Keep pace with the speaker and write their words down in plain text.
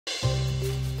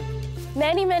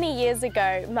Many, many years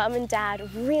ago, Mum and Dad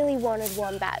really wanted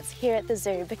wombats here at the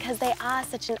zoo because they are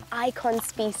such an icon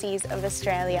species of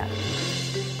Australia.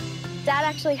 Dad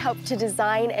actually helped to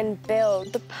design and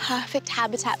build the perfect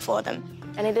habitat for them,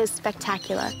 and it is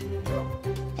spectacular.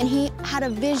 And he had a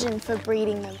vision for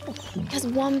breeding them because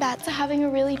wombats are having a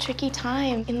really tricky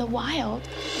time in the wild.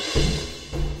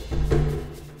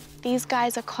 These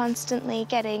guys are constantly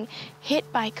getting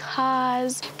hit by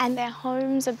cars and their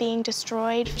homes are being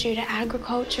destroyed due to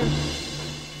agriculture.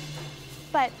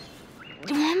 But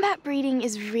wombat breeding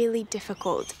is really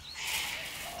difficult.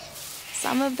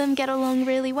 Some of them get along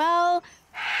really well,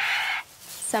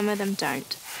 some of them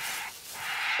don't.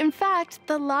 In fact,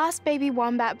 the last baby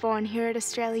wombat born here at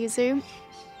Australia Zoo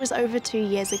was over 2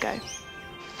 years ago.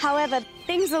 However,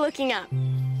 things are looking up.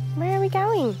 Where are we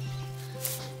going?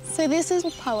 So this is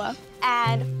Poa,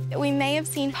 and we may have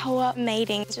seen Poa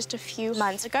mating just a few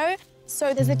months ago.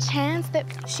 So there's a chance that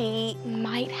she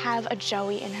might have a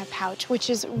joey in her pouch, which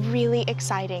is really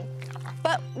exciting.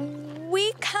 But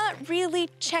we can't really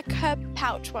check her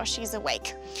pouch while she's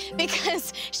awake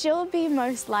because she'll be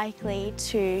most likely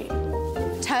to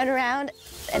turn around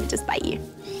and just bite you.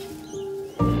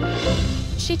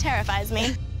 She terrifies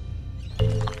me.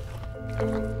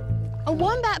 A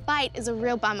wombat bite is a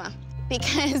real bummer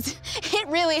because it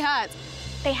really hurts.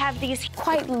 They have these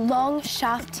quite long,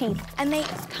 sharp teeth, and they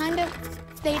kind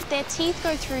of, their teeth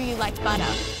go through you like butter.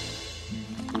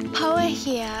 Poa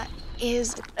here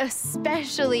is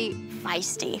especially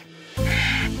feisty.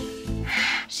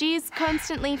 She's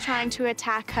constantly trying to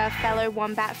attack her fellow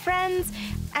wombat friends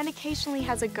and occasionally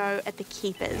has a go at the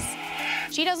keepers.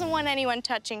 She doesn't want anyone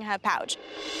touching her pouch.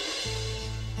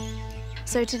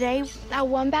 So today, our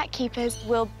wombat keepers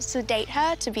will sedate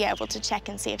her to be able to check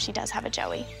and see if she does have a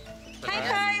joey.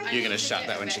 Hey, You're going to shut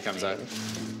that when she comes over.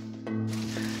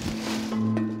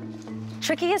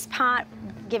 Trickiest part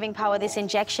giving Poa this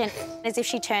injection is if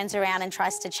she turns around and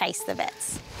tries to chase the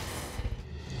vets.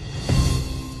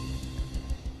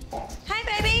 Hi,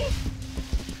 baby.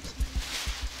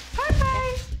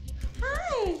 Hi.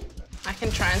 Hi. I can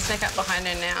try and sneak up behind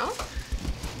her now.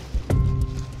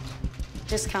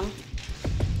 Just come.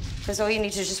 Because all you need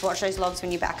to do is just watch those logs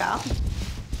when you back up.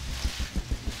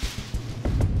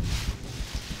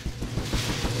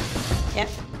 Yep.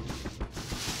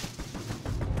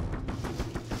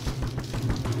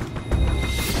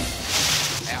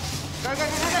 Out. Go, go,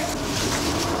 go, go, go.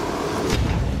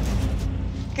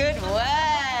 Good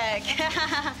work.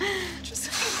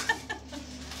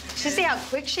 Just see how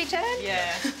quick she turned?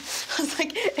 Yeah. I was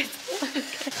like,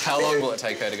 it's... How long will it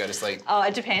take her to go to sleep? Oh,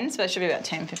 it depends, but it should be about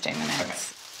 10, 15 minutes. Okay.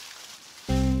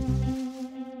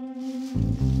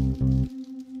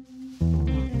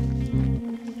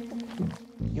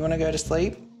 You want to go to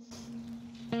sleep?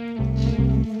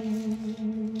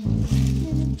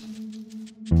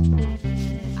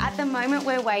 At the moment,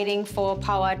 we're waiting for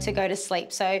Poa to go to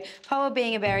sleep. So Poa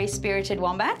being a very spirited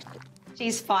wombat,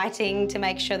 she's fighting to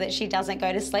make sure that she doesn't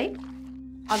go to sleep.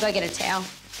 I'll go get a towel.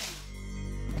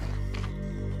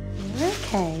 You're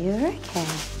okay, you're okay.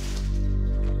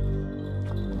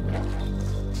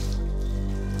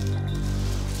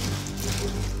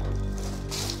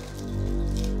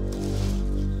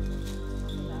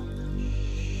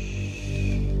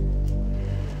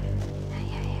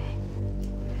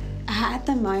 At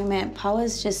the moment,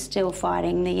 Poa's just still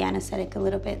fighting the anaesthetic a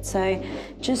little bit, so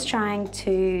just trying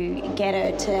to get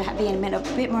her to be in a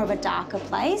bit more of a darker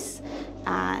place.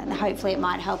 Hopefully it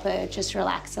might help her just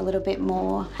relax a little bit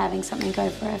more, having something go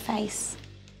for her face.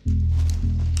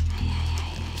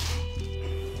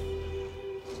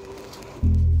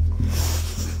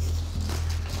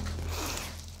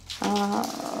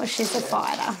 Oh, she's a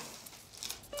fighter.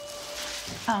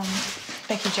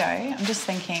 Becky Jo, I'm just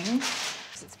thinking,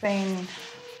 it's been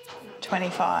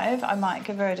 25, I might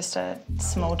give her just a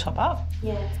small top-up.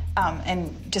 Yeah.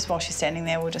 And just while she's standing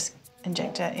there, we'll just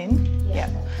inject her in. Yeah.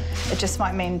 It just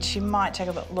might mean she might take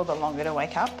a little bit longer to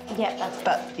wake up. Yeah, that's good.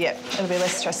 But, yeah, it'll be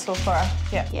less stressful for her.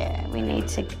 Yeah. Yeah, we need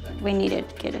to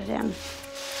get her down.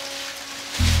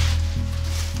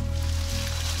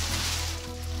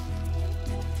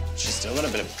 She's still got a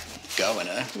bit of go in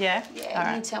her. Yeah? Yeah, All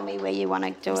right. you tell me where you want to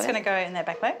do I'm just it. going to go in their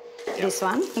back leg. This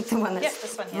one? The one that's... Yep,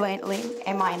 this one, yeah.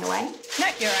 Am I in the way? No,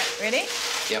 you're right. Ready?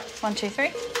 Yep. 1, 2,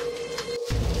 3.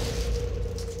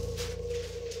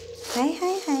 Hey,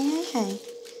 hey, hey, hey, hey.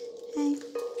 Hey,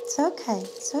 it's okay,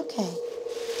 it's okay.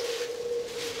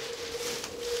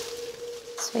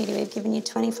 Sweetie, we've given you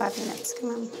 25 minutes, come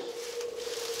on.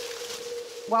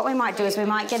 What we might do is we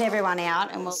might get everyone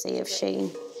out and we'll see if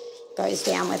she goes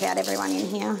down without everyone in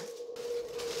here.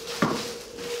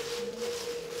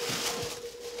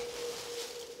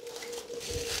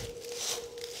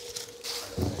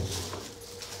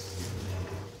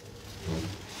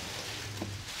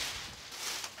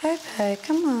 Popo,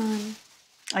 come on.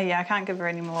 Oh yeah, I can't give her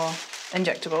any more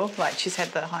injectable. Like she's had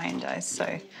the high-end dose,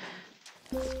 so.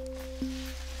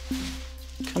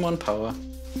 Come on, Poa.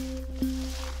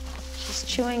 She's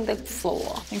chewing the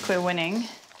floor. I think we're winning.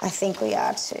 I think we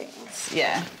are too.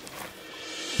 Yeah.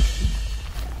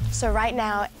 So right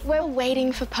now, we're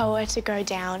waiting for Poa to go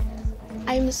down.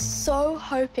 I'm so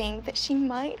hoping that she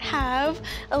might have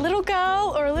a little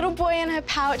girl or a little boy in her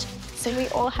pouch, so we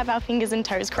all have our fingers and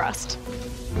toes crossed.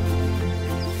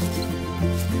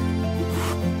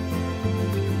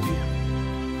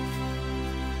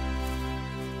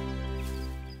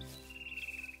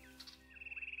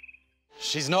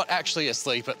 She's not actually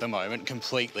asleep at the moment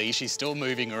completely. She's still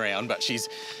moving around, but she's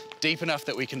deep enough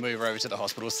that we can move her over to the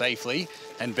hospital safely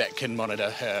and Beck can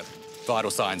monitor her vital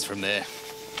signs from there.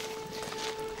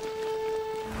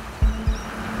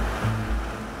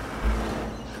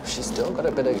 She's still got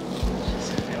a bit of...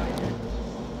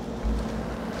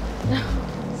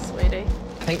 Sweetie.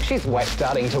 I think she's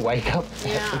starting to wake up.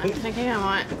 Yeah, I'm thinking I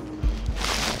might.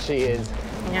 She is.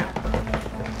 Yeah.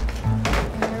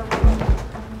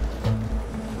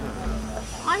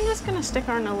 I'm just going to stick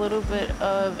her on a little bit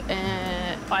of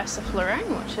isoflurane,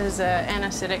 which is an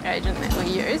anaesthetic agent that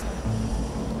we use.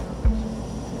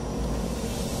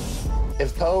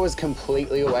 If Poa was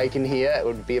completely awake in here, it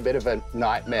would be a bit of a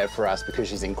nightmare for us because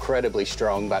she's incredibly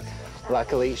strong, but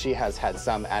luckily she has had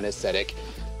some anaesthetic,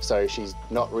 so she's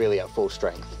not really at full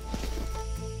strength.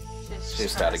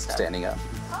 She's starting standing up.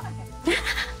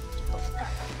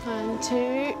 Oh,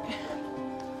 okay. 1,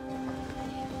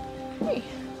 2, 3.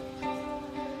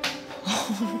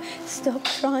 Stop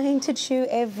trying to chew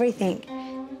everything.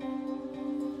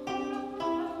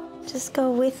 Just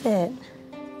go with it.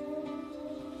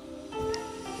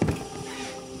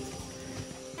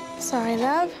 Sorry,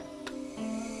 love.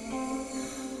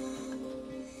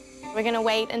 We're gonna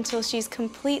wait until she's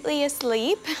completely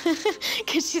asleep,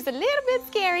 because she's a little bit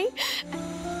scary.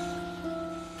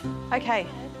 Okay.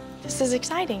 This is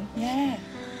exciting. Yeah.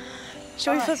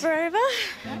 Shall we flip her over?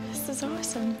 This is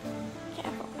awesome.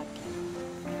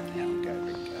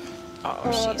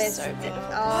 Oh, she's so beautiful.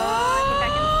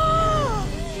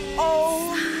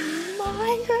 Oh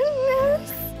my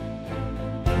goodness.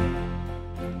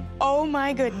 Oh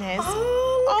my goodness.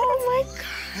 Oh my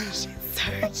gosh, it's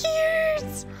so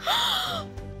cute.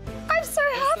 I'm so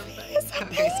happy. So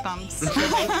Goosebumps.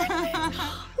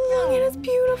 look at his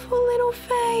beautiful little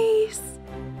face.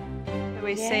 Do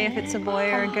we see if it's a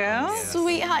boy or a girl?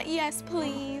 Sweetheart, yes,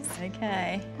 please.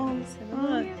 Okay. Come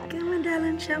on,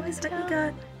 darling, show us what you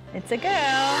got. It's a girl.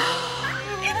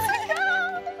 It's a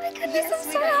girl. Oh my goodness, I'm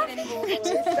so happy.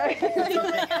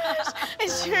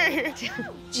 It's true.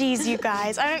 Jeez, you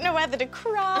guys, I don't know whether to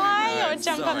cry or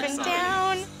jump up and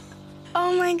down.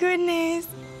 Oh my goodness,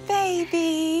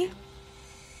 baby.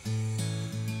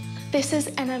 This is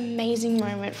an amazing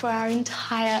moment for our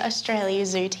entire Australia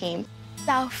Zoo team.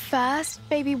 Our first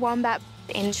baby wombat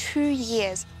in 2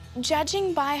 years.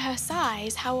 Judging by her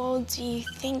size, how old do you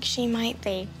think she might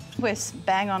be? We're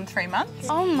bang on 3 months.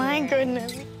 Oh my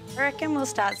goodness. I reckon we'll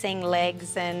start seeing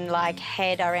legs and like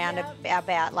head around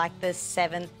about like the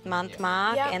 7th month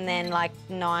mark, and then like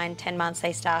 9, 10 months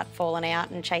they start falling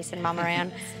out and chasing mum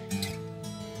around.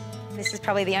 This is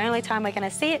probably the only time we're going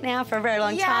to see it now for a very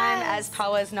long time, as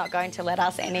Poa's not going to let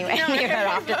us anywhere near her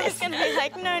after this. It's going to be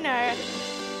like, no, no.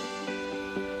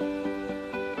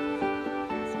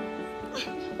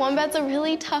 Wombats are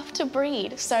really tough to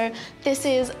breed, so this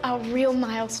is a real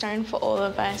milestone for all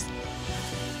of us.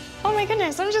 Oh my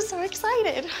goodness, I'm just so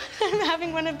excited. I'm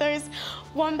having one of those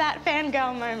wombat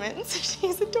fangirl moments.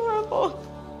 She's adorable.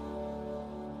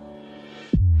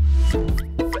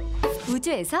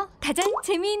 우주에서 가장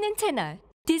재미있는 채널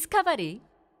디스커버리.